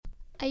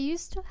I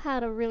used to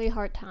have a really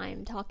hard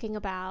time talking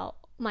about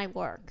my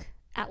work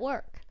at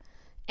work.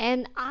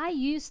 And I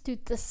used to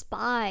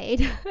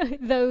despise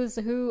those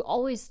who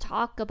always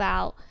talk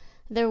about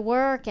their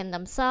work and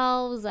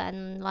themselves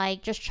and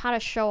like just try to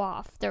show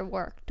off their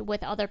work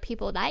with other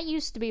people. That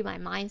used to be my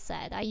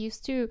mindset. I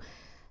used to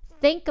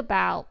think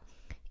about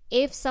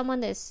if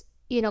someone is,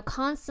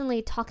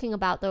 constantly talking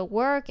about their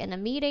work in a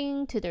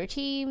meeting to their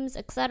teams,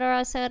 etc.,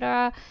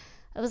 etc.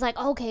 It was like,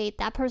 okay,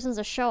 that person's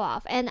a show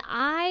off. And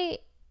I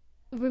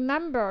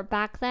remember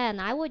back then,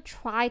 I would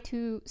try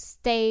to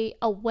stay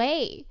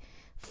away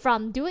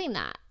from doing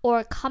that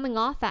or coming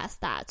off as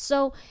that.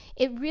 So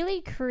it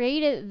really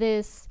created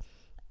this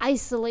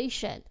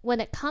isolation when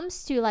it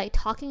comes to like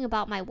talking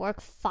about my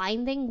work,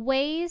 finding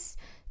ways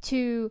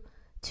to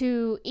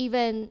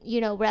even,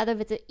 rather if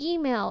it's an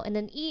email and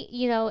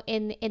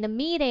in a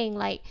meeting,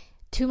 like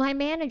to my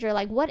manager,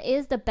 like what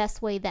is the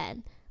best way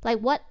then? Like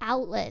what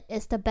outlet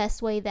is the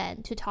best way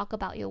then to talk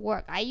about your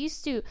work? I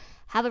used to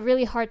have a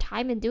really hard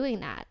time in doing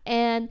that.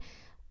 And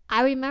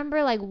I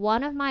remember like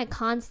one of my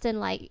constant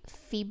like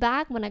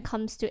feedback when it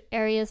comes to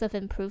areas of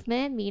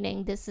improvement,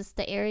 meaning this is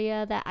the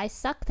area that I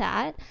sucked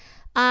at,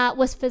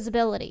 was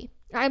visibility.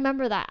 I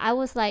remember that. I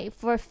was like,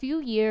 for a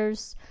few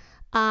years,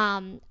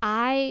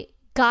 I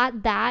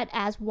got that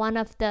as one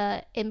of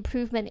the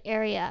improvement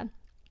area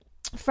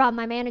from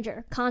my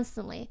manager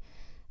constantly.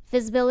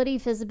 Visibility.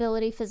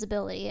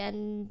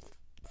 And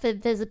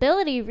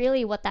visibility,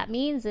 really what that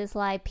means is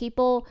like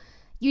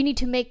you need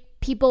to make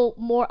people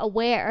more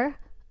aware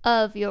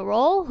of your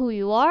role, who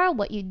you are,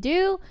 what you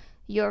do,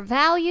 your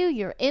value,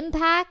 your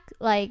impact.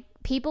 Like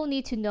people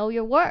need to know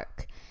your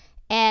work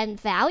and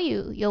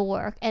value your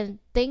work and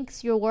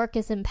thinks your work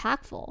is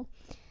impactful.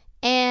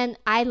 And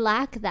I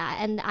lack that.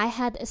 And I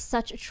had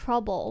such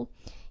trouble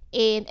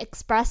in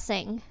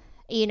expressing,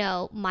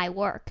 my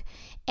work.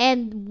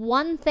 And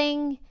one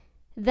thing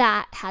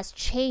that has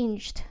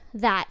changed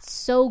that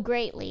so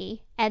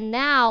greatly, and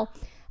now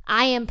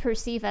I am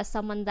perceived as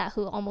someone that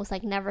who almost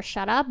like never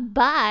shut up,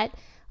 but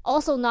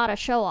also not a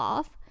show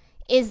off,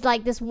 is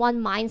like this one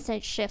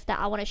mindset shift that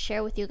I want to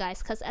share with you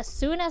guys. Because as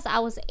soon as I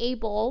was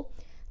able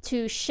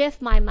to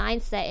shift my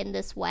mindset in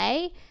this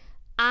way,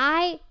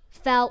 I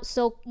felt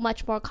so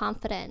much more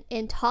confident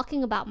in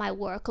talking about my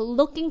work,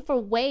 looking for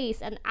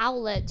ways and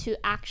outlet to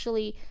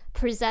actually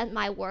present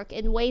my work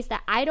in ways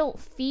that I don't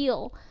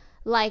feel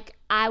like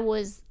I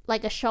was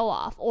like a show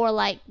off, or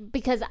like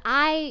because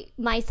I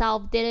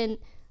myself didn't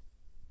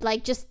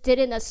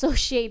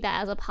associate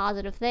that as a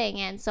positive thing.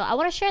 And so I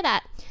want to share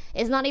that.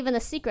 It's not even a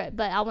secret,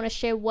 but I want to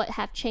share what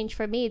have changed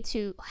for me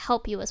to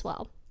help you as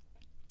well.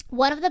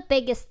 One of the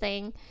biggest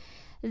thing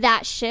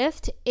that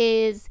shift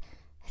is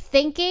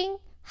thinking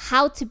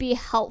how to be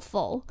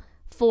helpful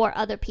for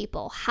other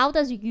people. How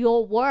does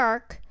your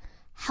work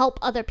help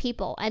other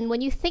people? And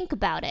when you think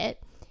about it,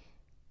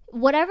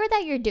 whatever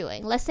that you're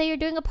doing, let's say you're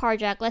doing a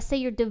project, let's say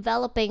you're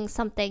developing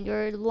something,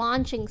 you're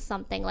launching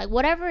something, like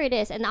whatever it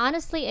is. And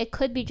honestly, it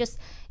could be just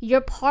you're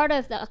part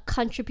of the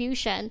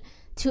contribution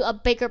to a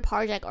bigger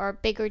project or a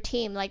bigger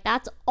team. Like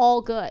that's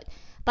all good.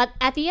 But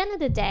at the end of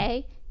the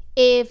day,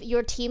 if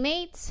your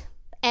teammates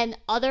and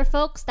other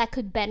folks that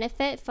could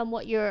benefit from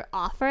what you're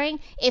offering,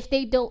 if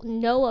they don't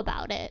know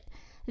about it,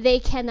 they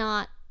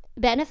cannot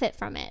benefit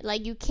from it.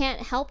 Like you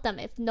can't help them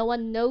if no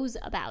one knows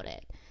about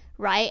it,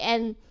 right?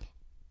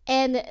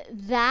 And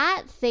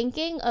that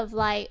thinking of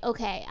like,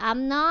 okay,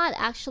 I'm not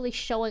actually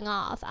showing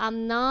off.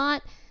 I'm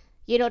not,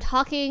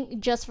 talking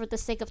just for the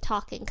sake of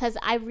talking. Because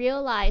I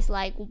realized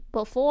like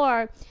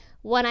before,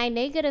 when I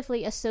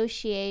negatively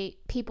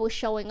associate people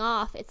showing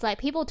off, it's like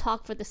people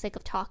talk for the sake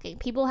of talking.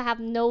 People have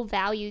no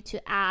value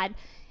to add,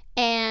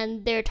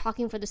 and they're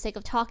talking for the sake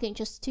of talking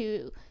just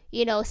to,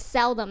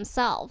 sell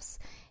themselves.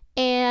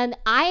 And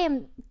I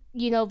am,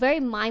 very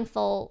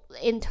mindful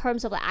in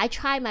terms of like, I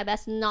try my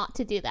best not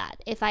to do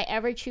that. If I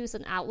ever choose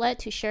an outlet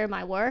to share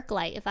my work,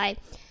 like if I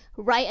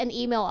write an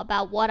email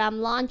about what I'm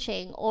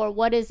launching or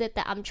what is it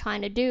that I'm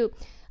trying to do,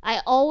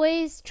 I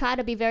always try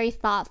to be very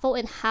thoughtful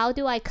in how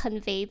do I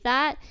convey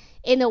that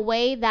in a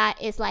way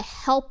that is like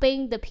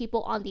helping the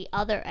people on the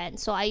other end.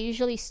 So I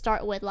usually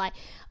start with like,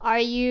 are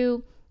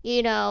you,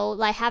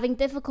 like having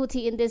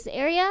difficulty in this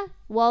area?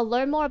 Well,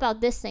 learn more about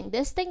this thing.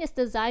 This thing is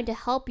designed to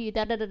help you,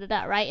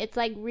 right? It's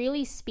like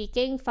really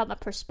speaking from a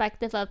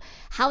perspective of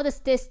how does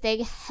this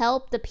thing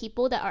help the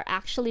people that are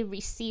actually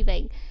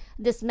receiving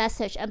this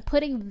message and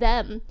putting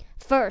them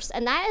first.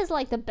 And that is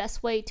like the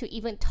best way to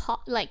even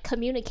talk, like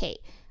communicate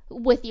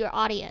with your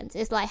audience,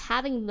 is like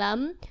having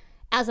them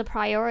as a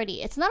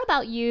priority. It's not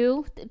about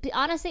you.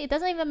 Honestly, it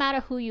doesn't even matter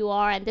who you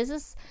are. And this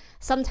is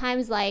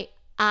sometimes like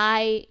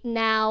I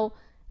now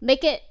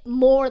make it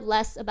more or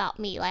less about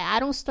me. Like I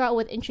don't start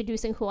with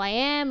introducing who I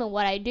am and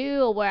what I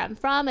do or where I'm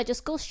from. I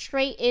just go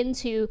straight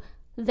into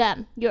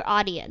them, your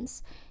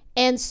audience.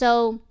 And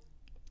so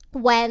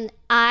when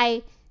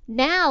I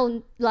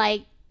now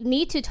like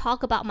need to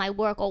talk about my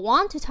work or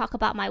want to talk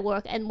about my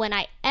work, and when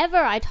I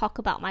talk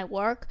about my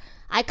work,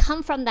 I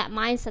come from that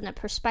mindset and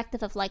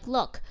perspective of like,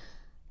 look,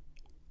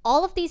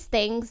 all of these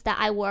things that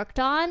I worked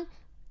on,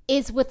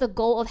 is with the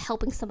goal of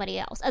helping somebody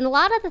else. And a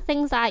lot of the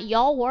things that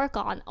y'all work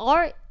on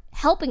are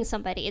helping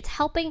somebody. It's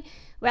helping,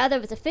 whether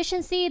it's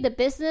efficiency, the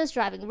business,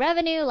 driving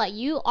revenue, like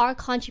you are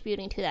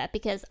contributing to that,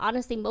 because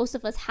honestly, most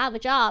of us have a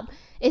job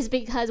is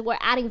because we're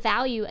adding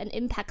value and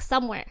impact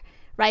somewhere,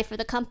 right, for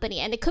the company.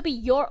 And it could be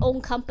your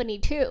own company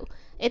too.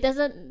 It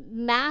doesn't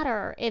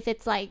matter if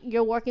it's like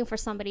you're working for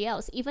somebody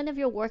else. Even if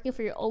you're working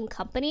for your own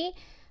company,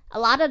 a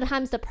lot of the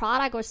times the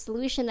product or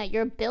solution that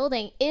you're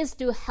building is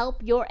to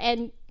help your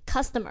end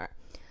customer,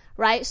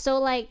 right? So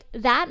like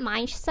that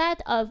mindset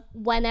of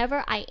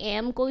whenever I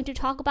am going to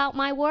talk about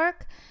my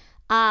work,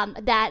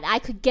 that I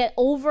could get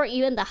over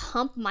even the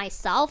hump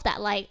myself, that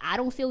like I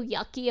don't feel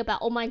yucky about,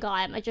 oh my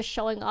god, am I just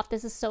showing off,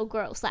 this is so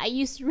gross. Like I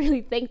used to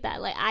really think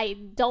that, like I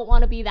don't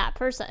want to be that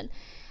person,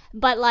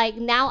 but like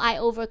now I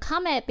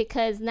overcome it,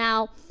 because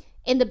now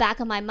in the back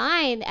of my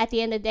mind at the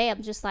end of the day,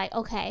 I'm just like,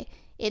 okay,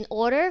 in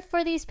order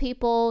for these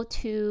people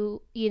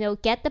to, you know,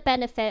 get the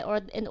benefit,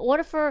 or in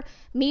order for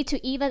me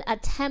to even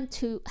attempt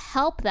to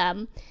help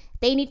them,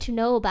 they need to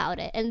know about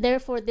it. And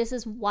therefore, this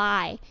is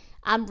why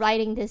I'm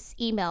writing this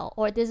email,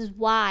 or this is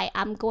why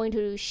I'm going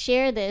to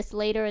share this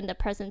later in the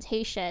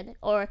presentation,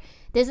 or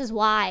this is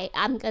why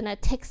I'm going to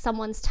take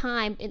someone's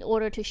time in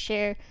order to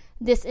share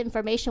this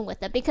information with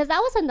them. Because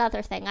that was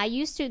another thing. I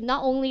used to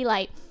not only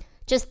like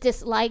just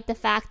dislike the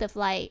fact of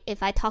like,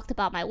 if I talked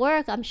about my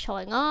work, I'm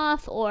showing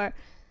off, or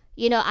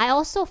you know, I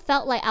also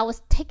felt like I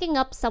was taking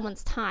up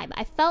someone's time.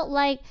 I felt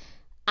like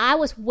I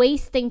was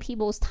wasting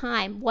people's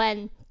time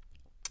when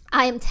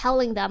I am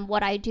telling them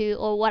what I do,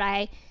 or what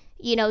I,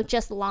 you know,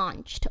 just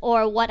launched,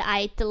 or what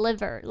I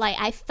deliver. Like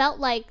I felt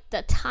like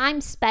the time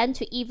spent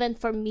to even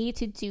for me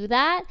to do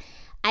that,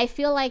 I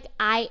feel like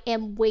I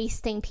am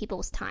wasting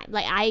people's time.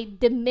 Like I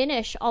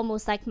diminish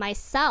almost like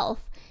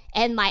myself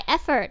and my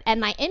effort and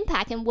my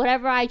impact and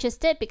whatever I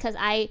just did, because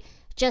I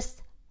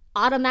just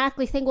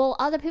automatically think, well,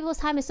 other people's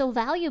time is so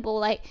valuable,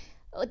 like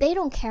they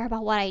don't care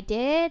about what I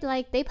did,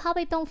 like they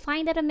probably don't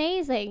find it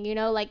amazing, you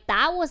know, like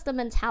that was the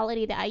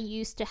mentality that I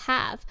used to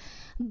have.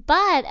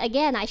 But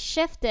again, I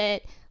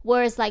shifted,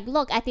 whereas like,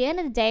 look, at the end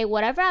of the day,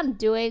 whatever I'm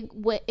doing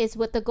is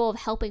with the goal of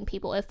helping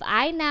people. If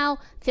I now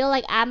feel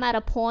like I'm at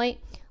a point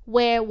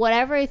where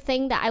whatever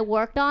thing that I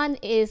worked on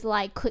is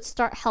like could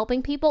start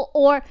helping people,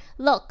 or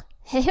look,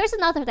 here's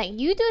another thing,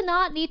 you do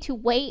not need to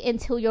wait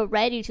until you're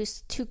ready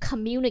to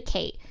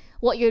communicate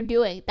what you're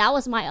doing. That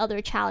was my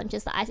other challenge,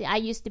 is that I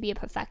used to be a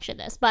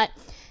perfectionist, but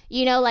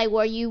you know, like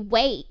where you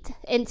wait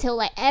until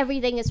like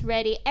everything is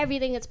ready,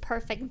 everything is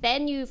perfect,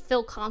 then you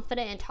feel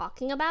confident in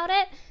talking about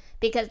it,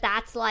 because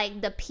that's like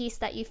the piece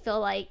that you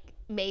feel like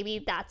maybe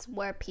that's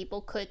where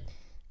people could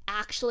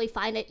actually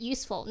find it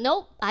useful.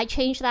 Nope, I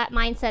changed that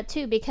mindset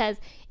too, because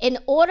in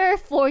order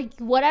for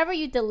whatever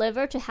you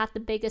deliver to have the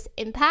biggest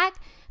impact,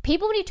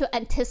 people need to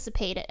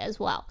anticipate it as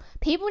well.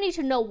 People need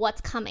to know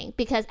what's coming,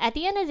 because at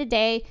the end of the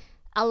day,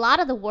 a lot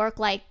of the work,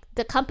 like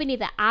the company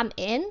that I'm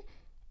in,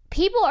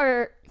 people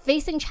are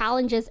facing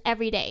challenges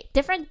every day,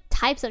 different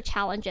types of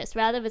challenges,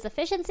 rather if it's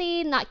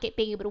efficiency, not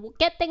being able to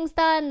get things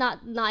done, not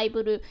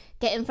able to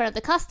get in front of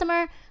the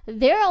customer.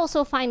 They're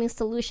also finding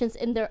solutions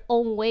in their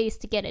own ways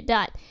to get it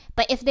done.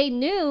 But if they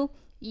knew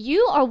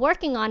you are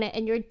working on it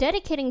and you're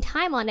dedicating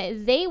time on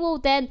it, they will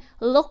then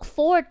look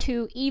forward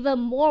to even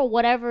more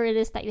whatever it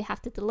is that you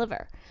have to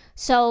deliver.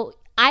 So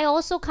I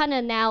also kind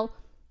of now,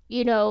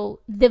 you know,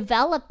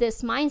 develop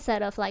this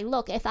mindset of like,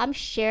 look, if I'm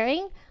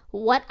sharing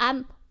what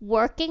I'm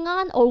working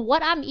on, or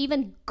what I'm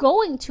even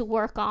going to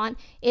work on,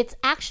 it's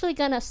actually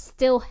gonna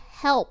still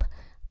help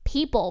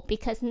people,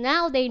 because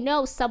now they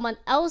know someone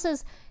else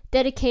is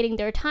dedicating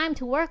their time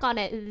to work on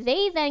it.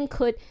 They then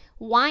could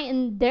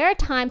wind their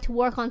time to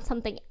work on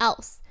something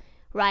else,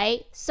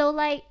 right? So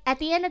like at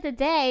the end of the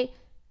day,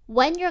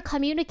 when you're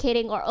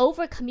communicating or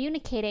over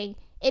communicating,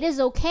 it is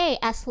okay,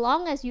 as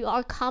long as you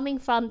are coming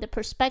from the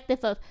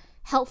perspective of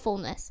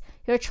helpfulness.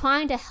 You're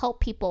trying to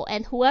help people,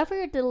 and whoever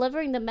you're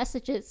delivering the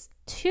messages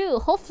to,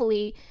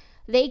 hopefully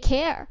they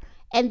care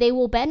and they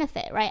will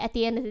benefit, right? At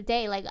the end of the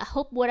day, like I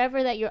hope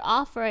whatever that you're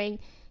offering,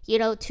 you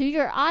know, to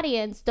your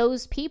audience,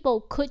 those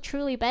people could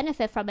truly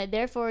benefit from it.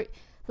 Therefore,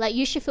 like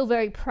you should feel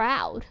very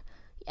proud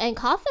and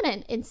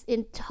confident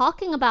in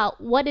talking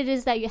about what it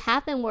is that you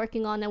have been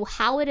working on and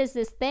how it is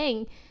this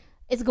thing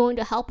is going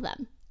to help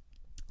them.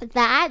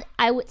 That,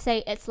 I would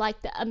say, it's like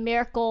a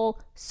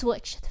miracle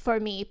switch for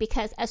me,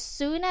 because as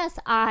soon as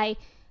I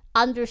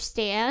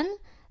understand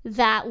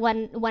that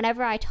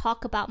whenever I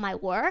talk about my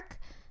work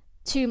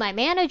to my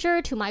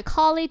manager, to my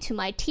colleague, to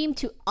my team,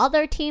 to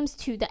other teams,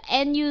 to the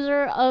end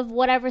user of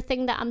whatever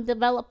thing that I'm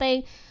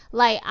developing,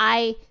 like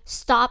I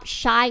stop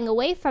shying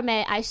away from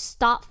it. I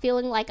stop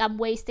feeling like I'm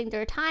wasting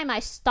their time.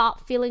 I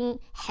stop feeling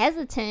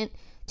hesitant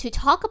to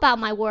talk about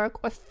my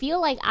work, or feel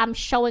like I'm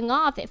showing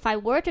off if I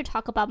were to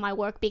talk about my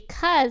work,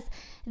 because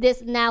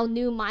this now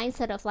new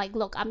mindset of like,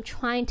 look, I'm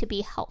trying to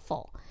be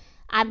helpful.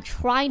 I'm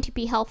trying to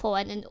be helpful.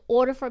 And in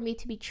order for me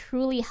to be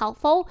truly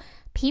helpful,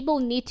 people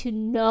need to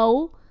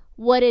know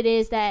what it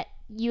is that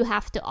you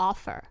have to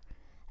offer.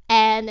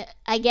 And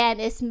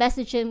again, it's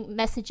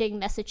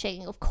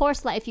messaging. Of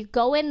course, like if you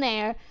go in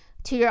there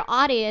to your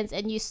audience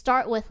and you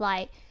start with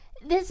like,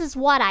 this is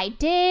what I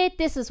did,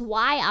 this is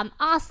why I'm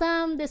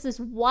awesome, this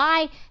is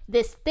why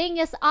this thing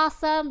is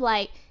awesome,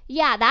 like,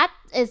 yeah, that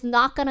is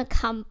not gonna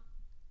come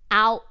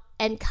out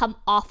and come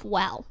off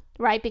well,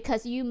 right?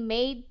 Because you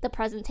made the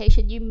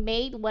presentation, you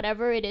made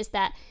whatever it is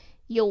that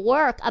your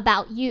work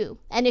about you,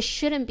 and it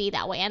shouldn't be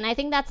that way. And I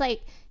think that's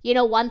like, you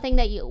know, one thing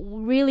that you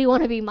really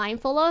want to be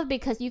mindful of,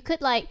 because you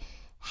could like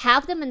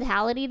have the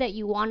mentality that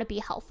you want to be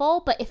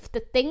helpful, but if the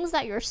things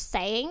that you're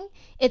saying,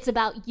 it's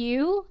about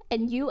you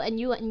and you and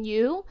you and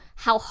you,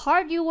 how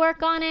hard you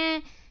work on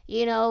it,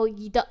 you know,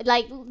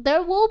 like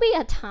there will be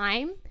a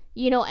time,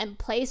 you know, and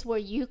place where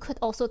you could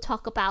also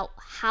talk about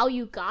how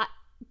you got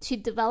to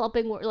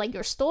developing like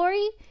your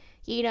story,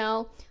 you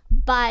know.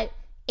 But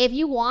if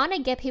you want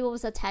to get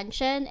people's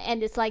attention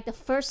and it's like the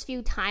first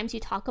few times you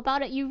talk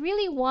about it, you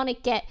really want to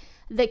get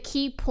the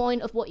key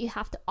point of what you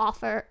have to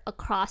offer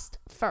across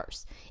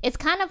first. It's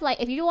kind of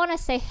like if you want to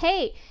say,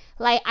 hey,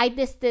 like I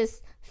did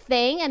this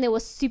thing and it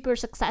was super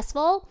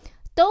successful,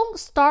 don't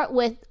start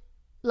with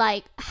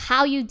like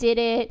how you did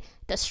it,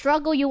 the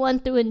struggle you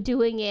went through in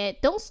doing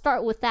it. Don't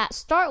start with that.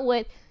 Start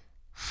with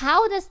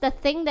how does the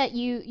thing that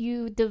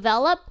you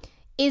develop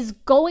is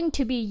going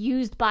to be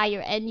used by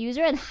your end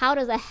user, and how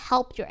does it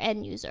help your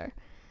end user.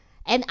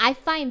 And I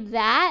find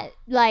that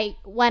like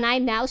when I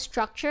now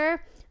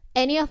structure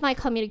any of my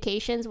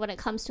communications when it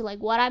comes to like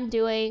what I'm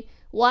doing,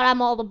 what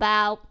I'm all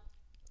about,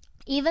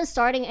 even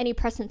starting any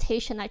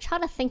presentation, I try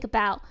to think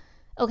about,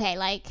 okay,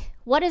 like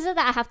what is it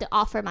that I have to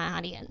offer my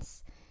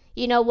audience?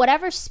 You know,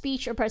 whatever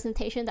speech or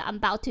presentation that I'm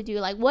about to do,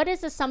 like what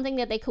is this something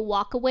that they could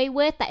walk away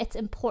with that it's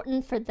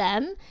important for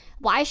them?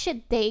 Why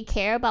should they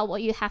care about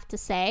what you have to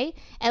say?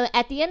 And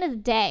at the end of the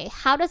day,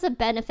 how does it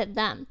benefit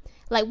them?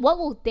 Like what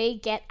will they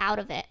get out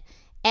of it?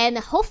 And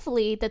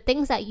hopefully the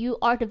things that you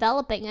are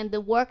developing and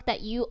the work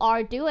that you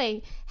are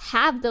doing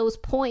have those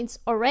points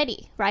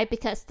already, right?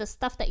 Because the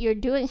stuff that you're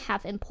doing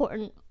have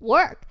important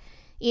work,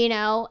 you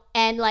know.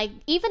 And like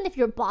even if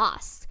your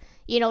boss,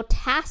 you know,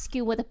 task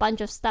you with a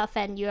bunch of stuff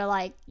and you're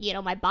like, you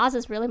know, my boss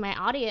is really my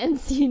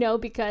audience, you know,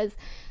 because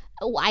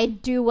I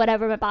do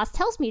whatever my boss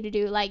tells me to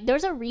do. Like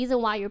there's a reason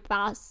why your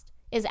boss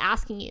is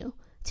asking you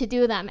to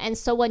do them. And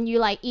so when you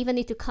like even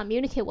need to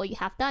communicate what you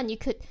have done, you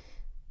could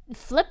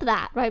flip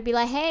that, right? Be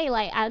like, hey,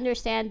 like I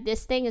understand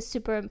this thing is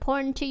super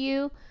important to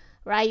you,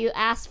 right? You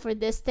asked for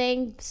this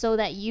thing so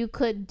that you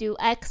could do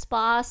X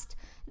boss.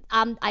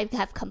 I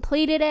have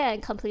completed it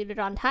and completed it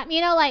on time, you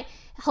know, like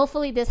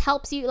hopefully this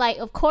helps you. Like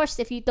of course,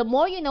 if you the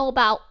more you know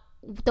about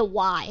the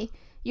why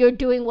you're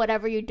doing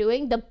whatever you're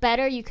doing, the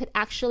better you could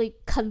actually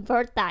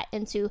convert that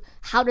into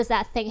how does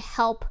that thing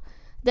help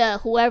the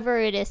whoever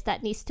it is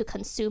that needs to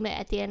consume it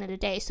at the end of the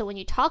day. So when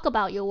you talk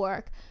about your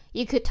work,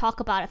 you could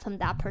talk about it from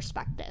that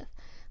perspective.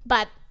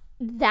 But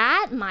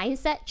that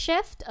mindset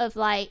shift of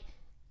like,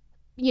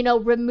 you know,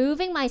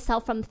 removing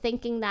myself from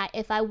thinking that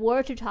if I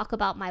were to talk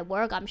about my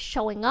work, I'm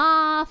showing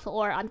off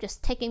or I'm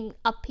just taking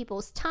up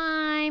people's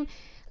time,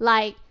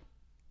 like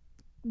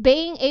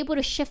being able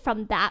to shift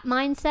from that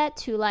mindset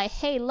to like,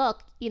 hey,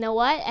 look, you know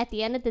what? At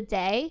the end of the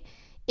day,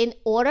 in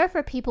order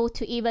for people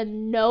to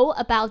even know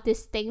about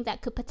this thing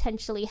that could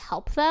potentially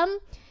help them,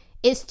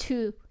 is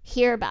to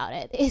hear about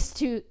it, is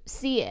to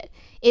see it,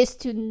 is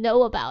to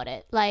know about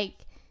it. Like,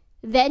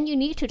 then you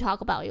need to talk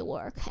about your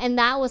work. And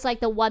that was like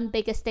the one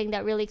biggest thing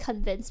that really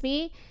convinced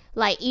me,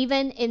 like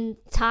even in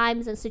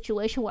times and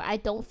situations where I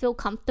don't feel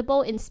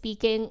comfortable in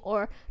speaking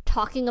or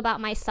talking about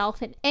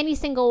myself in any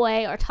single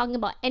way or talking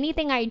about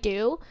anything I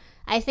do,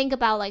 I think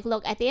about like,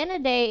 look, at the end of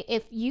the day,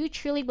 if you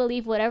truly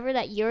believe whatever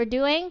that you're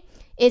doing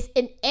is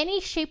in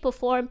any shape or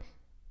form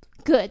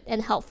good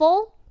and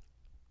helpful,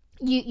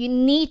 you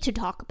need to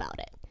talk about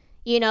it.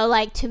 You know,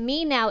 like to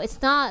me now,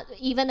 it's not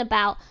even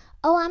about,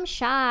 oh, I'm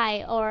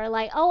shy, or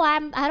like, oh, I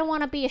don't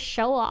want to be a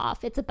show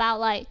off. It's about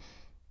like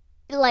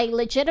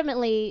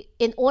legitimately,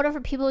 in order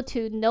for people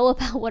to know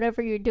about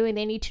whatever you're doing,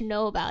 they need to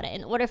know about it.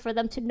 In order for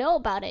them to know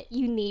about it,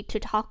 you need to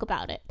talk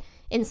about it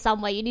in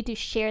some way. You need to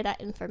share that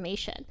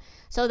information.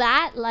 So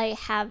that like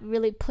have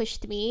really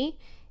pushed me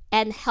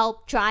and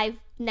helped drive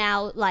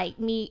now like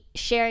me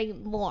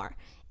sharing more.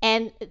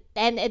 And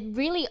it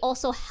really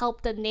also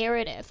helped the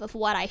narrative of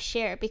what I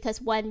share, because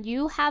when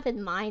you have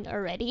in mind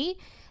already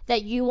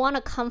that you want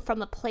to come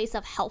from a place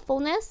of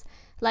helpfulness,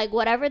 like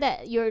whatever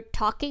that you're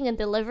talking and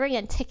delivering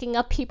and taking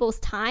up people's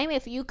time,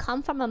 if you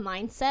come from a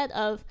mindset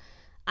of,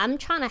 I'm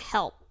trying to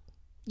help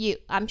you,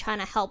 I'm trying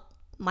to help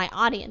my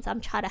audience,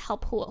 I'm trying to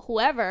help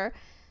whoever,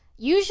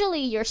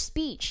 usually your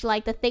speech,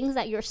 like the things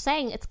that you're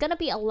saying, it's going to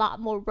be a lot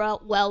more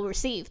well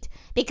received,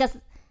 because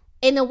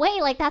in a way,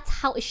 like that's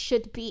how it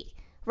should be,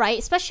 right?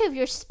 Especially if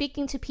you're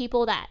speaking to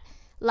people that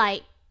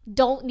like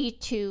don't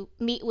need to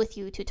meet with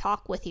you to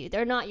talk with you.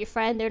 They're not your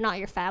friend, they're not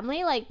your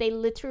family. Like they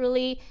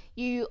literally,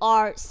 you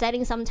are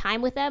setting some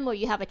time with them, or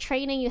you have a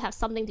training, you have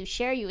something to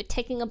share, you're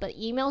taking up an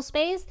email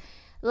space.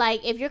 Like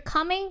if you're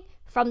coming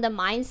from the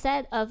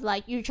mindset of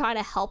like you try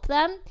to help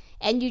them,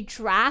 and you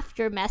draft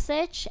your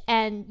message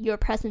and your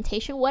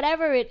presentation,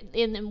 whatever it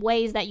in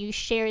ways that you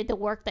share the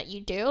work that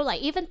you do, like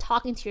even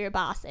talking to your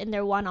boss in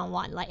their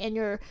one-on-one, like in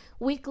your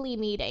weekly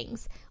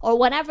meetings or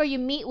whenever you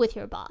meet with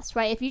your boss,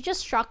 right? If you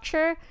just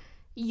structure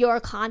your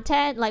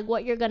content, like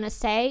what you're gonna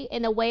say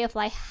in a way of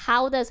like,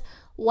 how does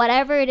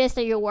whatever it is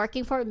that you're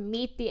working for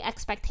meet the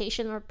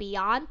expectation or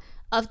beyond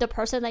of the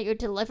person that you're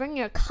delivering,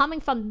 you're coming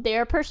from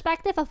their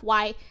perspective of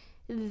why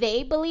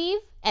they believe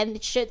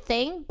and should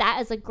think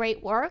that is a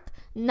great work,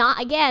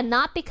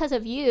 not because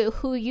of you,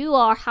 who you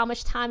are, how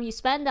much time you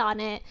spend on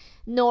it,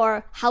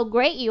 nor how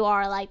great you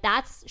are. Like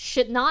that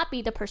should not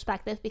be the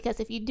perspective,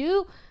 because if you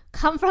do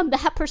come from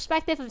that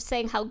perspective of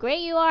saying how great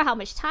you are, how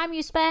much time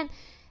you spend,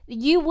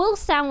 you will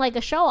sound like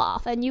a show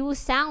off, and you will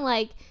sound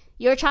like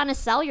you're trying to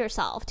sell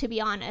yourself, to be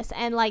honest.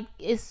 And like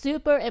it's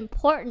super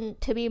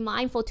important to be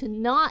mindful to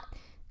not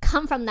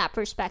come from that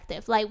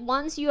perspective. Like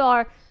once you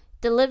are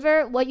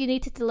deliver what you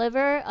need to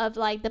deliver of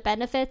like the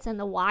benefits and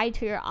the why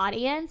to your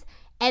audience,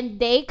 and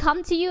they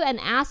come to you and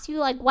ask you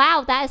like,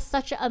 wow, that is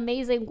such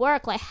amazing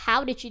work, like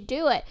how did you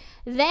do it,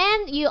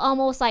 then you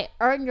almost like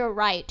earn your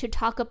right to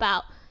talk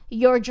about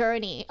your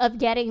journey of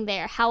getting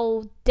there,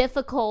 how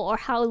difficult or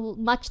how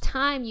much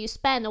time you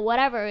spend or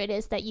whatever it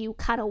is that you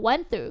kind of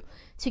went through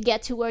to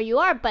get to where you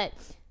are. But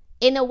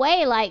in a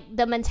way, like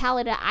the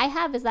mentality that I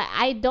have is that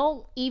I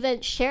don't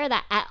even share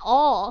that at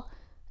all,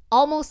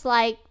 almost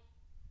like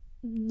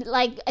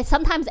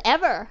sometimes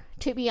ever,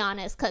 to be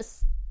honest,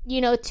 because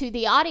to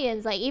the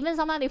audience, like even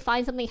sometimes they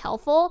find something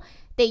helpful,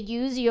 they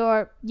use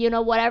your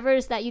whatever it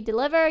is that you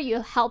deliver,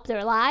 you help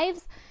their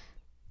lives.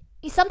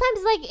 Sometimes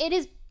like it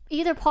is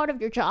either part of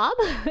your job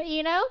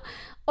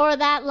or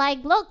that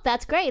like, look,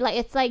 that's great. Like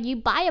it's like you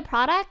buy a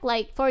product,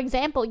 like for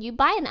example, you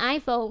buy an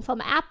iPhone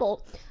from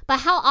Apple,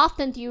 but how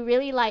often do you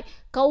really like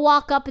go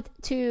walk up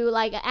to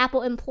like an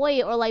Apple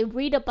employee or like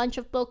read a bunch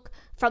of book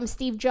from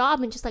Steve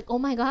Jobs and just like, oh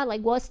my god,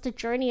 like what's the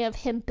journey of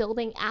him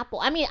building Apple?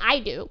 I mean,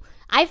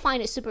 I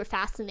find it super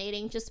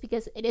fascinating just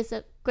because it is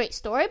a great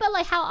story. But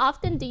like how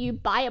often do you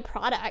buy a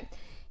product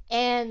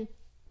and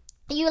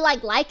you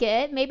like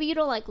it, maybe you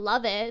don't like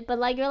love it, but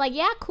like you're like,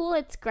 yeah, cool,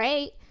 it's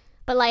great,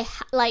 but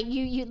like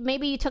you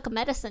maybe you took a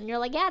medicine, you're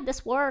like, yeah,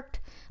 this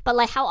worked, but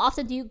like how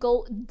often do you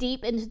go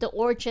deep into the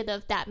origin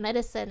of that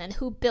medicine and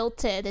who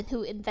built it and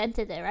who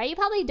invented it, right? You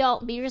probably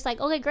don't, but you're just like,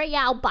 okay, great,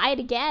 yeah, I'll buy it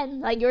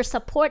again. Like your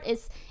support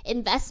is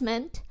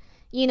investment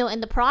in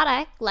the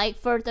product, like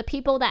for the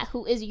people that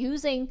who is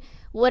using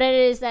what it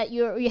is that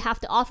you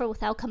have to offer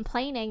without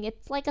complaining.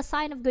 It's like a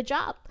sign of good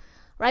job,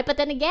 right? But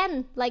then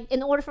again, like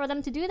in order for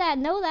them to do that,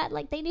 know that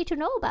like they need to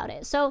know about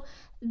it. So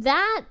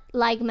that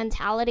like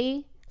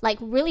mentality like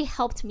really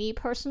helped me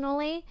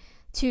personally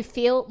to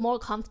feel more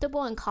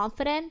comfortable and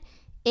confident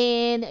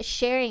in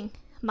sharing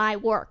my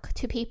work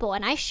to people.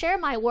 And I share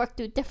my work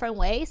through different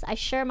ways. I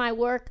share my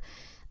work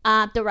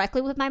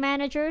directly with my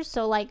managers.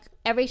 So like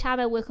every time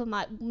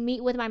I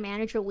meet with my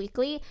manager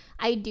weekly,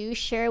 I do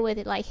share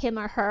with like him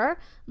or her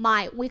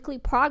my weekly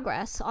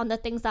progress on the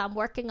things that I'm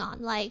working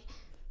on. Like,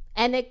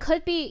 and it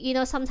could be,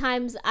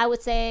 sometimes I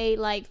would say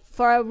like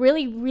for a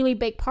really, really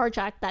big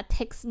project that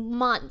takes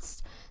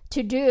months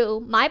to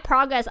do, my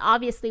progress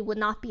obviously would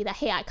not be that,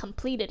 hey, I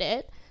completed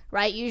it,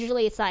 right?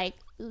 Usually it's like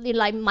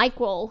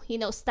micro,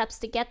 steps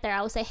to get there.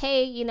 I would say,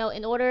 hey,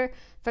 in order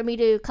for me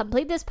to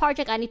complete this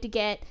project, I need to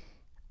get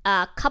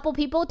a couple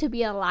people to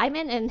be in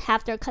alignment and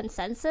have their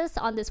consensus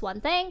on this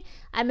one thing.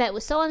 I met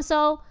with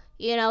so-and-so,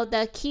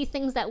 the key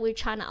things that we're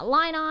trying to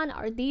align on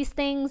are these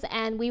things,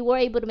 and we were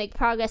able to make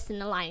progress in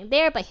aligning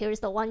there, but here's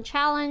the one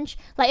challenge.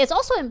 Like it's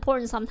also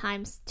important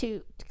sometimes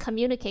to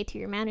communicate to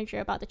your manager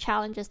about the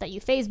challenges that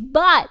you face,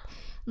 but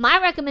my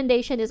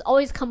recommendation is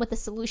always come with a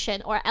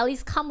solution, or at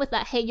least come with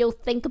that, hey, you'll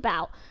think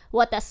about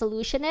what that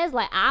solution is.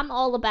 Like I'm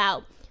all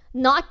about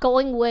not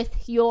going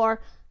with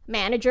your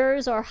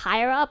managers or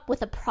higher up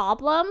with a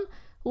problem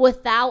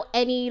without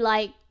any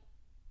like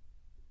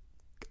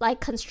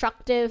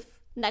constructive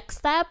next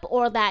step,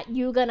 or that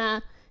you're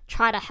gonna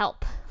try to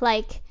help.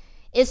 Like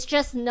it's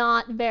just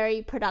not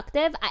very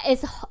productive.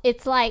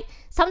 It's like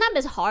sometimes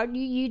it's hard,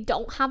 you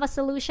don't have a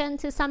solution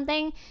to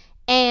something,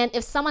 and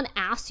if someone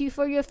asks you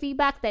for your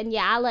feedback, then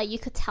yeah, like you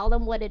could tell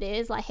them what it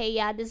is, like, hey,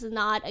 yeah, this is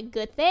not a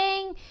good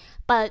thing,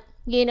 but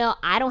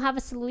I don't have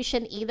a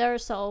solution either,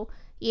 so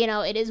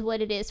it is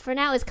what it is for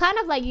now. It's kind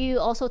of like you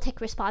also take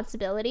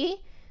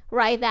responsibility,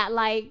 right? That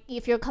like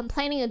if you're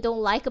complaining and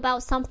don't like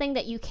about something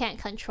that you can't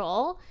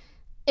control,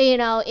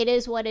 it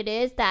is what it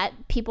is,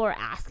 that people are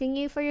asking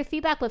you for your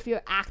feedback. But if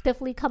you're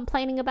actively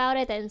complaining about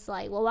it, then it's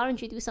like, well, why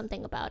don't you do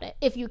something about it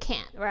if you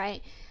can't,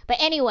 right? But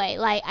anyway,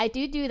 like I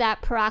do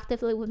that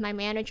proactively with my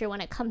manager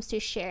when it comes to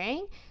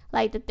sharing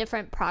like the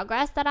different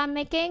progress that I'm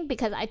making,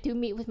 because I do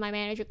meet with my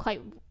manager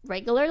quite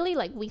regularly,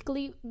 like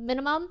weekly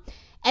minimum.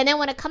 And then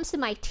when it comes to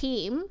my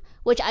team,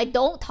 which I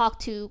don't talk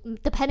to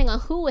depending on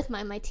who with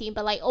my team,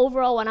 but like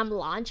overall when I'm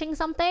launching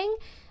something,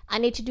 I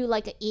need to do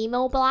like an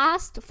email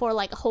blast for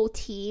like a whole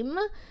team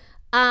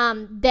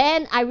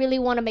then I really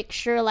want to make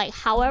sure, like,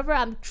 however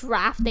I'm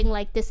drafting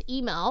like this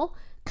email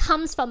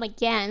comes from,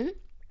 again,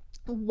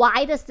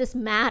 why does this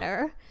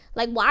matter?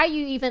 Like, why are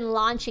you even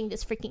launching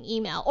this freaking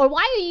email? Or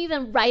why are you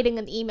even writing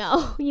an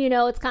email?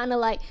 It's kind of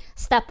like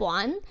step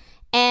one.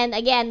 And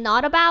again,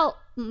 not about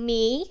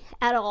me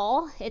at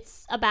all.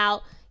 It's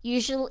about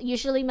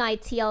usually my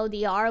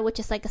TLDR, which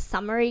is like a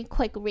summary,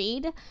 quick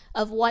read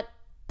of what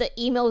the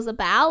email is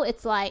about.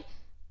 It's like,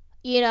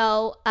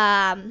 usually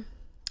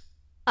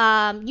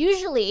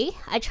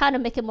I try to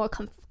make it more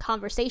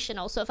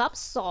conversational. So if I'm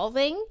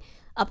solving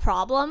a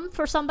problem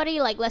for somebody,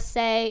 like let's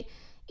say,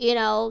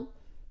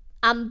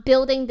 I'm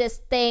building this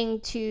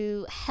thing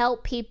to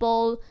help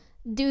people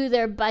do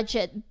their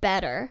budget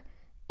better.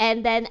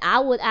 And then I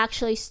would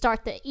actually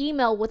start the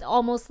email with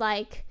almost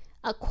like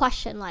a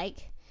question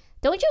like,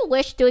 don't you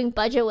wish doing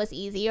budget was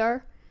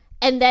easier?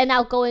 And then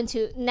I'll go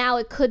into, now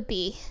it could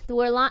be,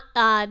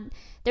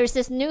 there's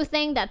this new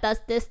thing that does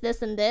this,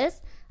 this, and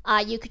this.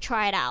 You could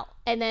try it out.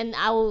 And then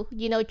I will,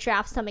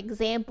 draft some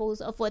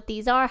examples of what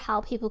these are, how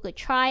people could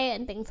try it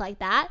and things like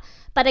that.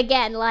 But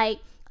again, like,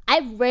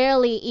 I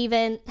rarely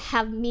even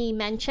have me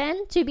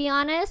mention, to be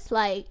honest.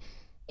 Like,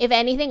 if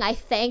anything, I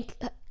thank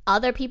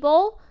other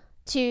people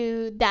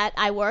that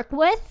I worked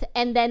with,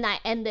 and then I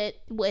end it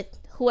with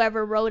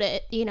whoever wrote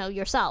it,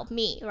 yourself,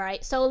 me,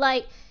 right? So,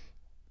 like,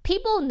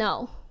 people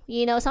know,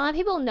 some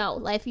people know.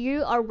 Like, if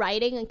you are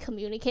writing and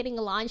communicating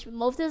a launch,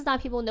 most of the time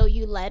people know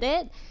you led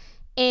it.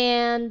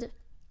 And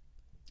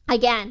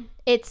again,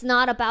 it's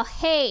not about,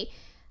 hey,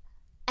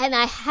 and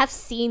I have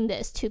seen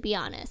this, to be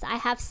honest. I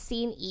have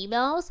seen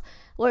emails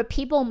where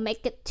people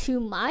make it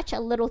too much, a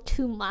little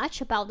too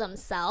much about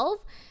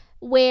themselves,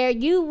 where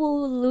you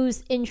will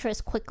lose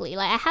interest quickly.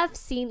 Like, I have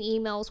seen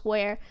emails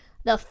where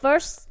the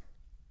first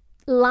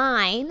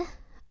line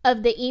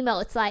of the email,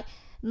 it's like,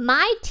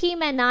 my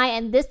team and I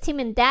and this team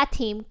and that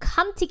team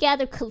come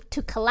together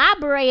to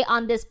collaborate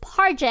on this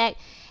project,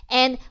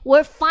 and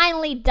we're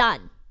finally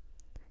done.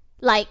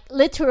 Like,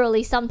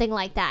 literally something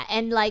like that.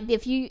 And like,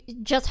 if you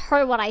just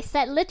heard what I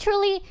said,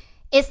 literally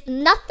it's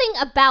nothing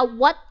about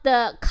what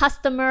the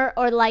customer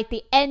or like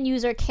the end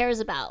user cares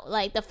about.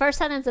 Like, the first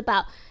sentence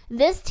about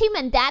this team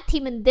and that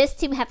team and this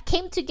team have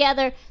came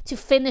together to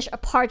finish a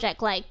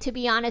project. Like, to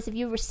be honest, if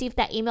you received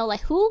that email,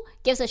 like, who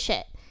gives a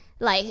shit?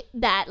 Like,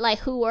 that, like,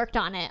 who worked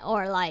on it,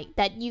 or like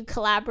that you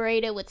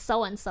collaborated with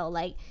so and so.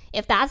 Like,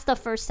 if that's the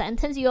first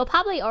sentence, you'll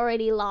probably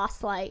already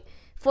lost like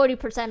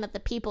 40% of the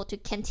people to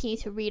continue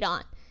to read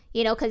on.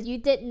 Because you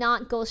did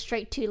not go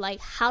straight to like,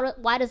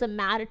 why does it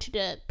matter to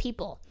the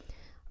people,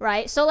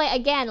 right? So like,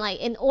 again, like,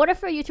 in order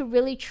for you to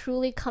really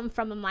truly come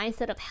from a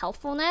mindset of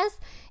helpfulness,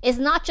 it's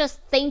not just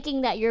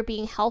thinking that you're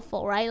being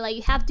helpful, right? Like,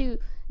 you have to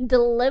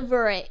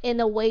deliver it in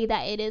a way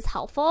that it is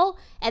helpful.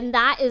 And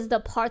that is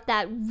the part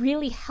that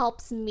really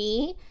helps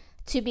me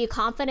to be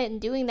confident in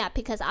doing that,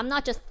 because I'm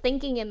not just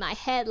thinking in my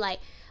head like,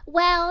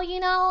 well,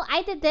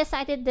 I did this,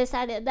 I did this,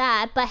 I did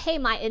that, but hey,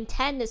 my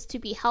intent is to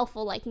be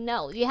helpful. Like,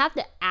 no, you have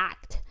to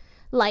act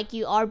like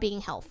you are being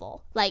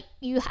helpful. Like,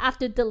 you have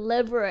to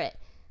deliver it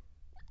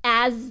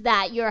as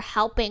that you're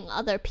helping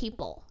other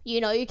people.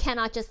 You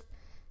cannot just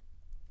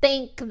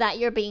think that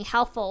you're being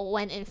helpful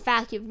when in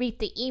fact you read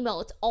the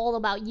email, it's all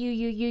about you.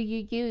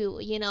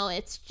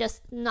 It's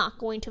just not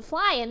going to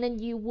fly. And then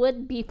you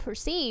would be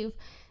perceived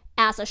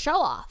as a show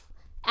off,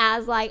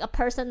 as like a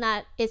person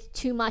that is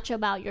too much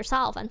about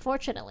yourself,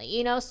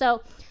 unfortunately.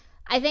 So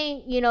I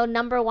think,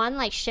 number one,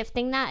 like,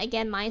 shifting that,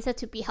 again, mindset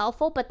to be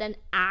helpful, but then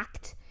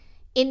act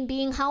in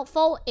being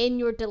helpful in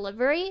your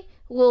delivery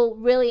will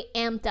really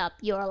amp up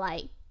your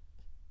like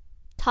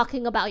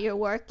talking about your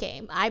work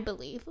game. I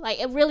believe, like,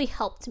 it really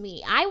helped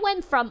me. I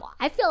went from,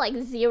 I feel like,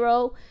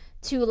 0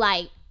 to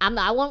like,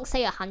 I won't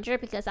say 100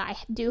 because I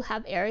do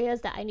have areas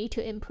that I need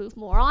to improve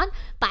more on,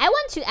 but I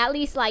went to at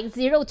least like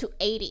 0 to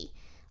 80.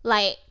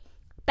 Like,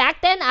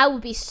 back then I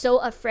would be so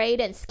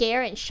afraid and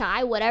scared and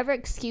shy, whatever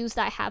excuse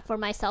that I have for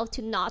myself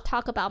to not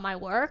talk about my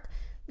work,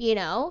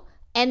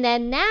 and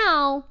then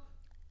now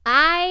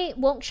I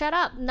won't shut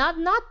up.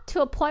 Not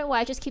to a point where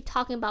I just keep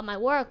talking about my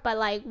work, but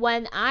like,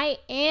 when I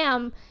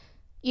am,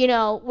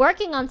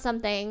 working on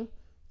something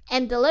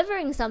and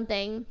delivering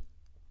something,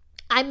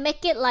 I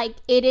make it like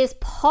it is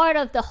part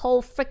of the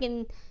whole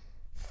freaking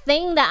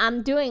thing that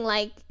I'm doing.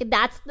 Like,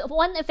 that's the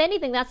one, if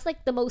anything, that's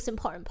like the most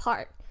important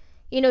part.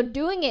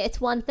 Doing it's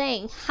one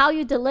thing. How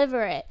you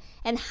deliver it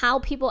and how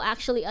people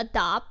actually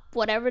adopt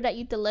whatever that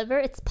you deliver,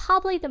 it's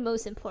probably the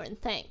most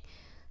important thing.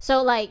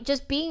 So like,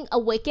 just being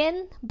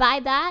awakened by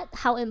that,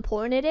 how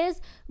important it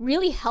is,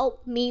 really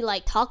helped me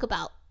like talk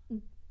about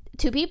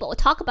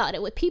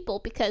it with people,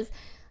 because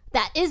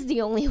that is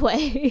the only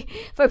way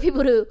for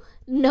people to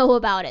know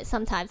about it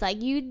sometimes.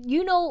 Like,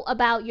 you know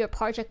about your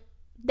project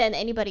than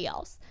anybody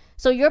else.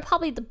 So you're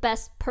probably the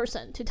best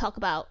person to talk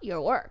about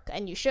your work,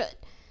 and you should.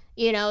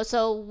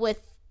 So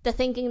with the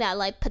thinking that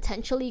like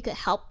potentially you could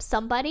help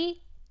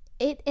somebody,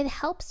 it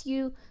helps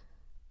you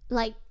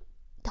like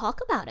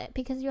talk about it,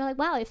 because you're like,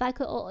 wow, if I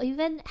could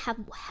even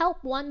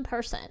help one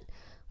person,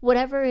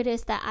 whatever it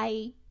is that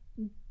I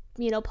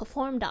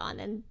performed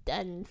on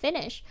and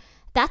finished.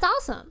 That's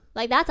awesome.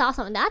 Like, that's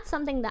awesome. And that's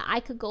something that I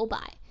could go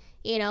by,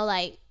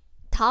 like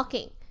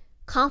talking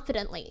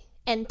confidently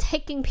and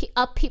taking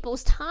up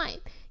people's time.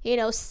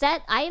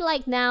 I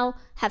like now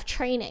have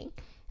training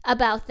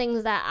about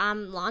things that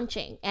I'm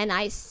launching, and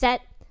I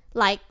set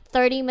like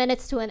 30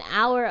 minutes to an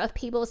hour of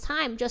people's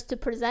time just to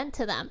present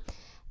to them.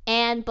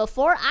 And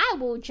before, I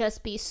will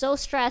just be so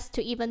stressed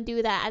to even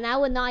do that, and I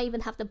would not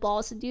even have the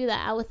balls to do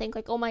that. I would think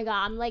like, oh my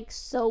god, I'm like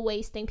so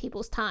wasting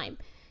people's time.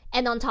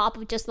 And on top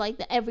of just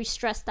like every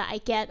stress that I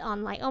get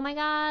on like, oh my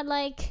god,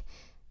 like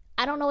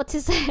I don't know what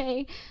to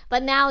say.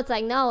 But now it's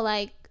like, no,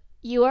 like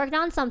you worked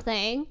on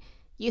something,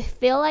 you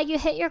feel like you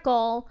hit your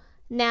goal,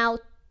 now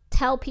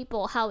tell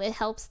people how it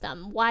helps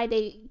them, why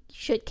they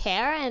should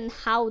care, and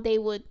how they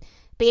would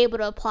be able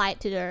to apply it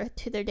to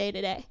their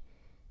day-to-day.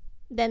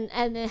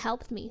 And it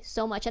helped me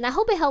so much, and I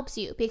hope it helps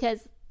you,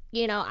 because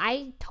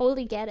I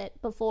totally get it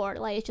before.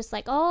 Like, it's just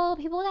like, oh,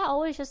 people that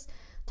always just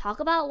talk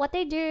about what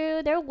they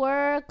do, their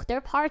work,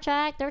 their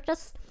project, they're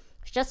just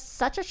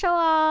such a show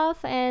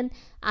off, and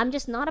I'm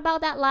just not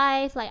about that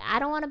life. Like, I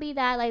don't want to be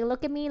that. Like,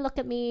 look at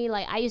me.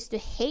 Like, I used to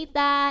hate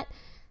that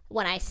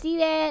when I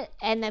see it,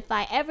 and if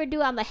I ever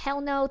do, I'm like,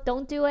 hell no,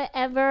 don't do it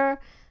ever.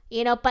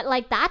 But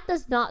like, that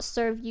does not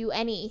serve you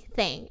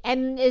anything,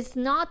 and it's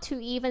not to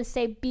even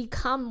say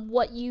become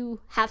what you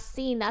have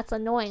seen that's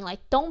annoying. Like,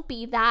 don't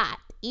be that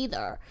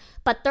either.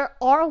 But there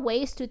are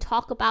ways to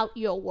talk about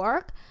your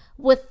work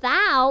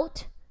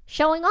without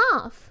showing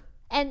off,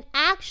 and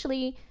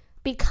actually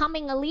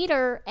becoming a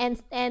leader,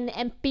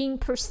 and being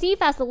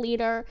perceived as a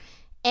leader,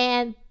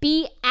 and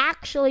be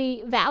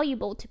actually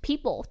valuable to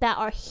people that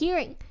are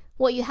hearing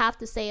what you have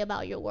to say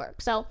about your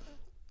work. So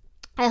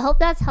I hope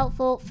that's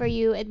helpful for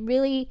you. It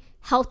really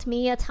helped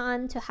me a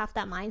ton to have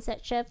that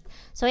mindset shift.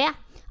 So yeah,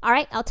 all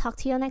right, I'll talk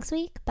to you next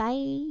week.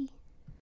 Bye.